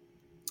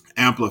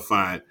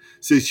 Amplified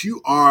says,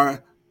 you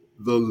are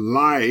the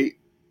light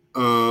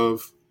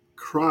of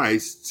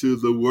Christ to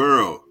the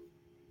world.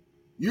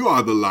 You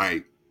are the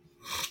light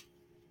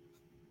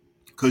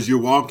because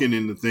you're walking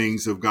in the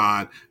things of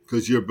God,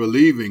 because you're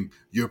believing,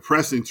 you're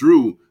pressing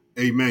through.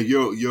 Amen.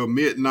 Your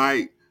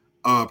midnight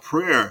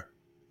prayer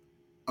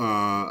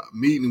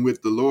meeting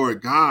with the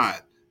Lord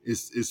God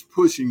is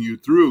pushing you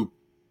through.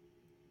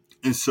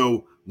 And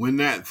so when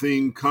that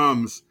thing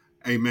comes,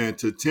 amen,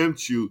 to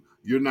tempt you,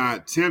 you're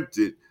not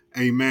tempted,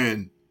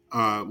 amen.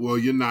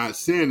 You're not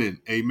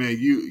sinning, amen.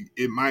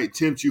 It might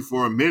tempt you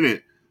for a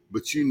minute,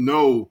 but you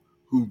know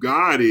who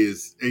God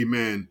is,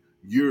 amen.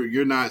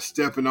 You're not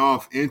stepping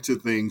off into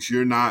things.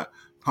 You're not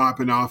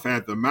popping off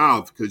at the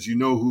mouth because you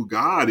know who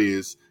God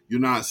is. You're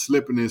not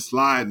slipping and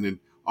sliding and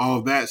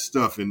all that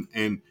stuff.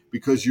 And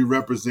because you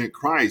represent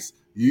Christ,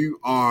 you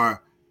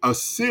are a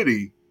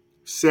city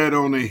set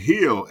on a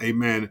hill,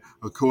 amen,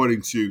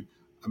 according to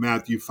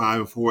Matthew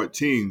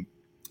 5:14.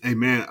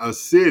 Amen. A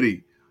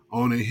city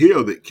on a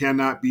hill that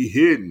cannot be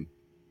hidden.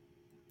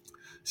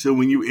 So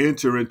when you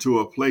enter into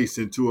a place,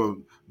 into a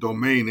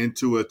domain,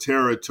 into a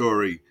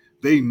territory,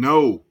 they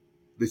know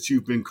that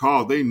you've been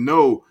called. They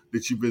know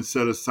that you've been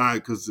set aside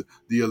because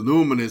the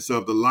illuminance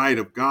of the light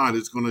of God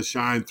is going to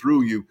shine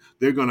through you.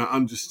 They're going to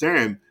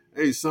understand,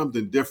 hey,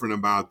 something different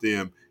about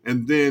them.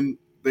 And then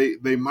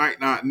they might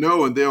not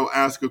know, and they'll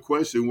ask a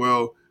question,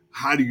 well,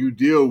 how do you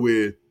deal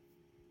with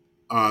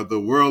the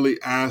worldly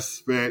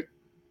aspect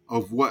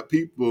of what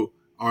people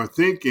are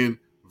thinking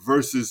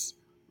versus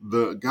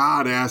the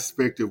God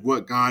aspect of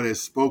what God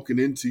has spoken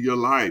into your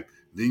life?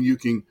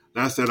 Then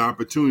that's that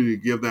opportunity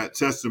to give that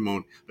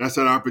testimony. That's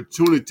that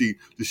opportunity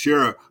to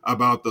share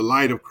about the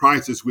light of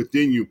Christ that's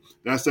within you.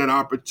 That's that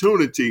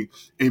opportunity,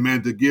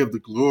 amen, to give the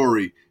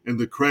glory and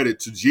the credit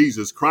to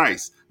Jesus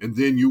Christ. And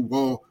then you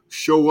will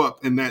show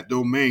up in that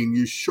domain.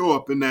 You show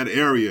up in that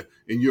area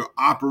and you're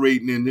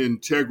operating in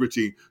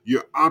integrity.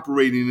 You're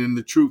operating in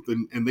the truth.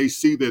 And they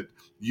see that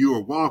you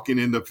are walking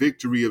in the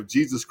victory of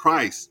Jesus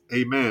Christ.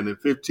 Amen. And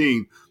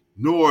 15,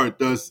 nor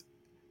does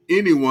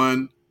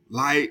anyone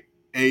light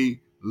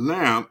a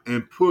lamp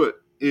and put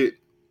it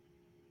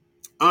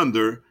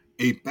under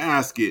a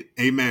basket.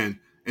 Amen.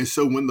 And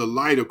so when the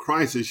light of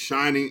Christ is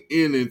shining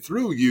in and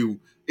through you,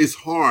 it's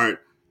hard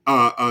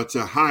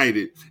to hide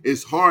it.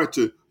 It's hard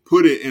to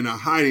put it in a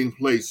hiding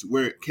place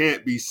where it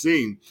can't be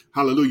seen.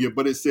 Hallelujah.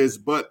 But it says,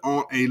 but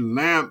on a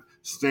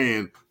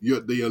lampstand,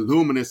 the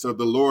illuminance of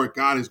the Lord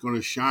God is going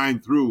to shine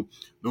through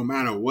no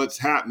matter what's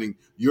happening.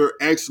 Your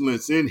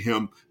excellence in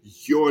him,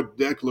 your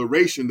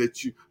declaration that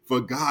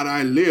for God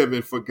I live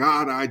and for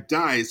God I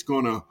die, it's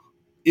going to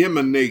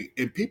emanate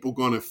and people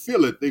going to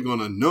feel it. They're going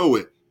to know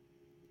it.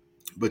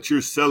 But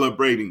you're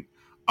celebrating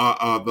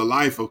the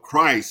life of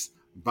Christ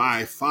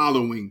by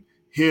following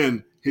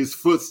his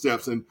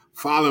footsteps and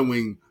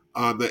following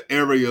the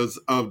areas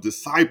of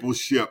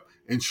discipleship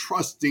and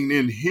trusting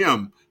in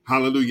him.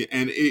 Hallelujah.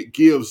 And it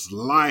gives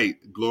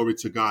light. Glory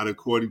to God.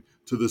 According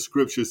to the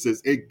scripture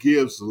says, it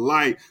gives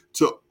light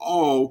to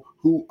all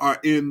who are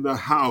in the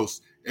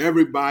house.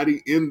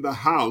 Everybody in the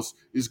house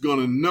is going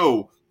to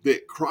know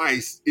that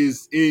Christ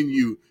is in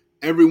you.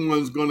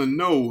 Everyone's going to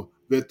know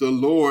that the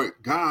Lord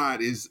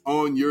God is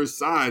on your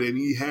side and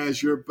he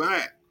has your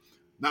back.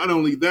 Not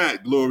only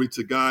that, glory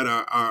to God,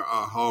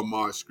 our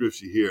hallmark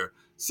scripture here,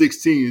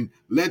 16,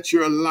 let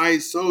your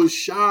light so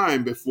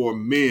shine before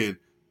men.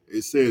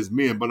 It says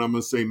men, but I'm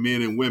going to say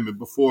men and women,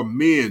 before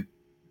men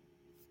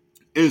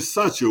in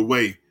such a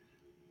way,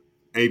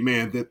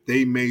 amen, that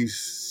they may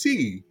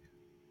see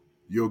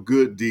your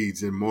good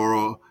deeds and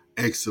moral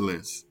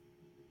excellence.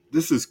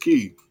 This is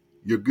key,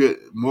 your good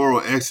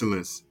moral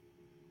excellence,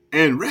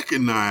 and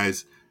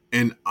recognize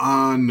and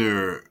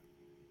honor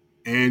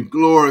and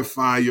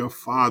glorify your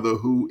Father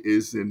who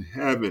is in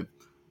heaven.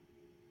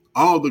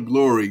 All the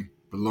glory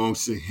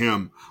belongs to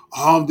him.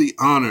 All the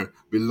honor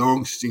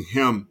belongs to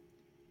him.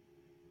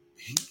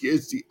 He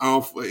is the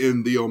Alpha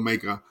and the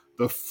Omega,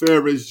 the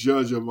fairest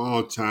judge of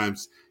all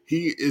times.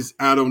 He is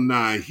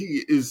Adonai.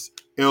 He is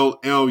El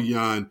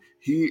Elyon.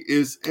 He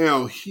is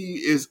El. He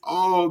is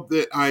all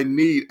that I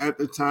need at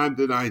the time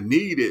that I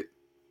need it.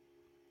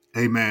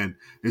 Amen.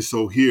 And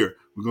so here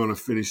we're going to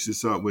finish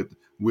this up with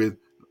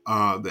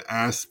the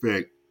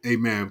aspect,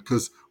 amen,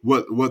 because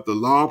what the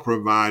law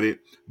provided,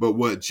 but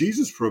what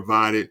Jesus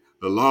provided,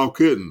 the law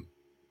couldn't.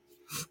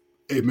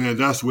 Amen.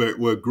 That's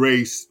where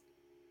grace,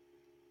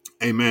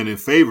 amen, and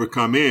favor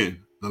come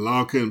in. The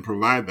law couldn't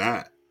provide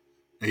that.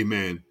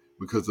 Amen.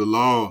 Because the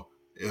law,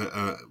 uh,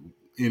 uh,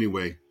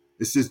 anyway,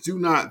 it says, do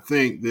not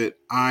think that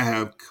I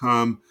have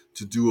come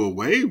to do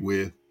away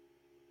with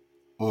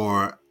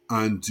or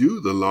undo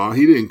the law.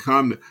 He didn't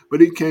come, but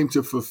he came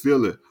to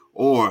fulfill it,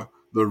 or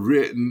the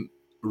written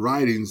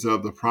writings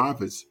of the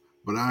prophets.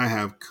 But I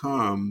have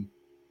come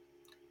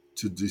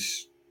to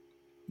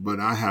but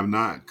I have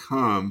not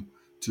come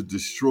to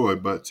destroy,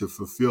 but to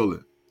fulfill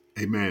it.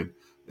 Amen.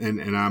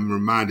 And I'm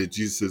reminded,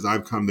 Jesus says,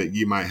 I've come that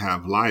ye might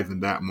have life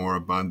and that more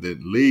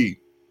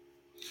abundantly.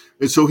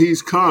 And so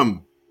he's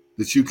come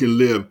that you can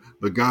live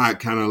the God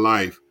kind of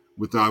life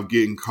without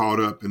getting caught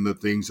up in the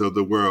things of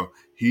the world.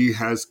 He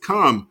has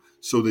come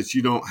so that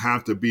you don't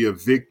have to be a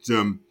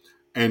victim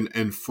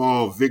and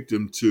fall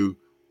victim to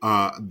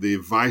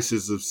the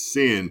vices of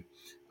sin.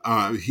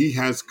 He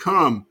has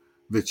come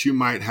that you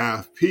might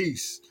have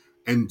peace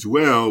and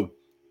dwell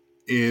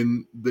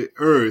in the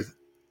earth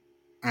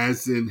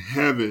as in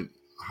heaven.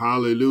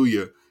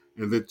 Hallelujah.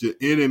 And that your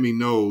enemy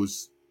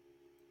knows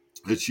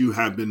that you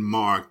have been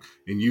marked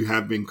and you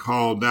have been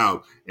called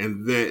out,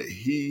 and that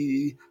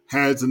he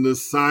has an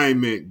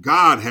assignment.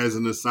 God has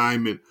an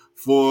assignment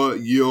for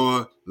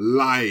your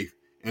life,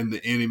 and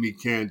the enemy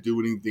can't do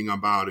anything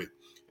about it.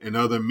 And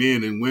other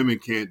men and women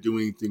can't do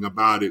anything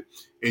about it.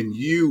 And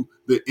you,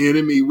 the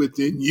enemy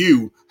within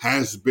you,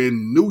 has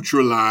been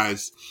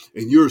neutralized,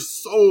 and you're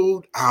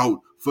sold out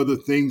for the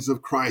things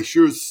of Christ.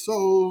 You're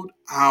sold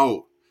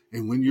out.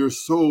 And when you're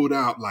sold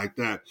out like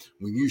that,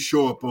 when you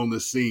show up on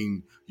the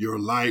scene, your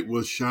light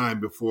will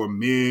shine before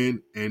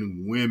men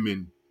and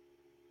women.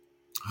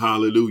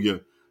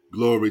 Hallelujah.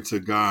 Glory to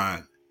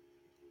God.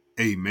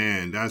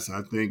 Amen. I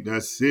think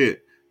that's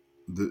it.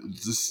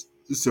 This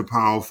is a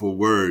powerful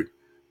word.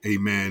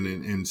 Amen.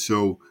 And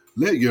so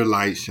let your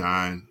light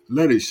shine.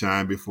 Let it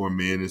shine before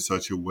men in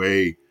such a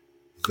way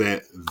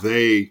that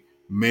they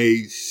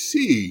may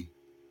see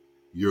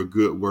your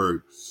good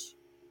works.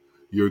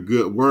 Your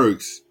good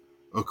works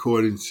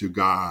according to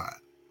God.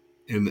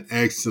 In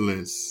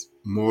excellence,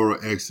 moral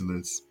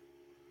excellence.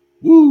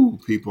 Woo!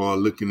 People are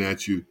looking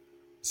at you,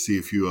 see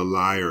if you're a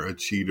liar, a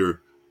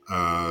cheater,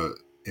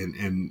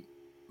 and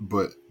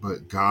but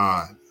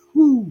God,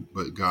 woo!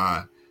 But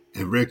God,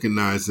 and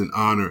recognize and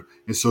honor,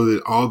 and so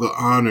that all the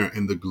honor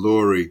and the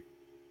glory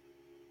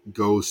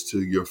goes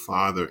to your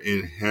Father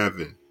in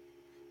heaven.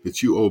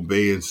 That you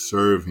obey and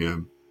serve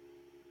Him,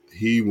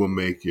 He will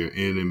make your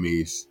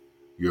enemies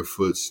your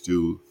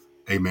footstool.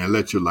 Amen.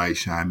 Let your light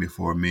shine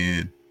before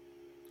men.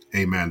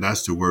 Amen.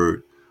 That's the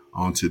word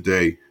on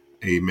today.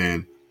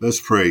 Amen. Let's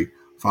pray.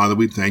 Father,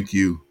 we thank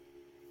you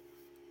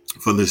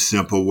for this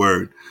simple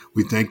word.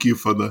 We thank you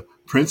for the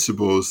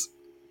principles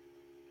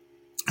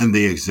and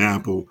the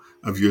example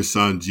of your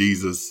son,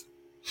 Jesus.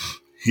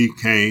 He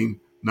came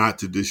not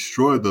to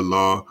destroy the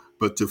law,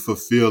 but to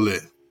fulfill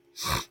it.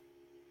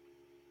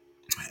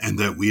 And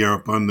that we are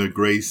upon the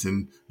grace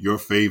and your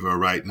favor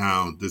right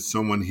now. Did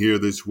someone hear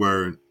this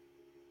word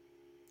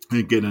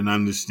and get an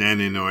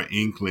understanding or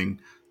inkling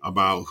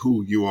about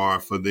who you are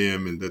for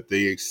them, and that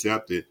they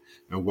accept it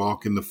and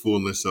walk in the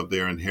fullness of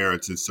their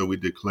inheritance? So we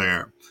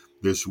declare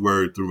this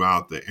word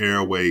throughout the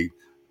airway,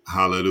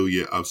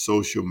 hallelujah, of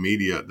social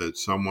media, that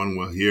someone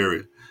will hear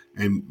it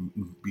and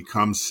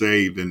become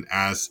saved and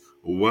ask,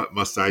 what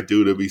must I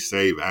do to be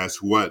saved? Ask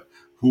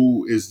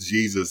who is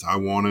Jesus? I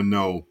want to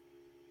know.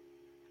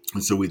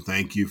 And so we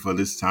thank you for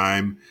this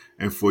time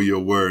and for your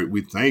word.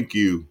 We thank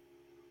you.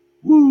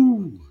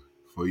 Woo!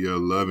 For your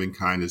loving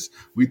kindness.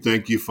 We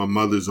thank you for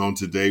mothers on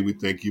today. We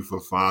thank you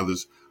for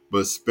fathers,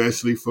 but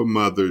especially for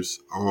mothers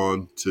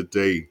on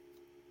today.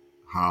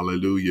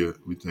 Hallelujah.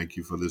 We thank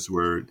you for this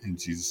word. In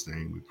Jesus'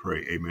 name we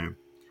pray. Amen.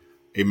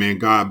 Amen.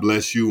 God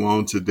bless you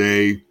on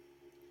today.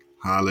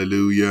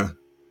 Hallelujah.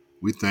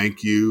 We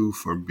thank you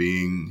for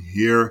being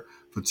here.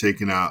 for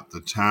taking out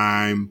the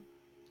time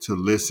to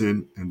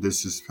listen. And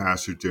this is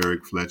Pastor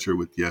Derrick Fletcher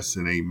with Yes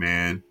and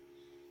Amen.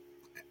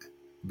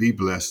 Be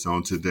blessed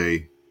on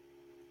today.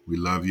 We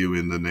love you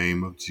in the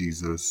name of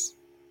Jesus.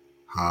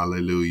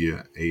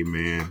 Hallelujah.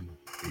 Amen.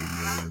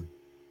 Amen.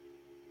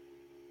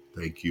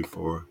 Thank you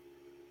for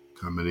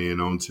coming in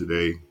on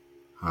today.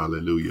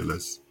 Hallelujah.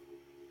 Let's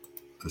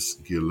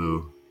get a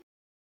little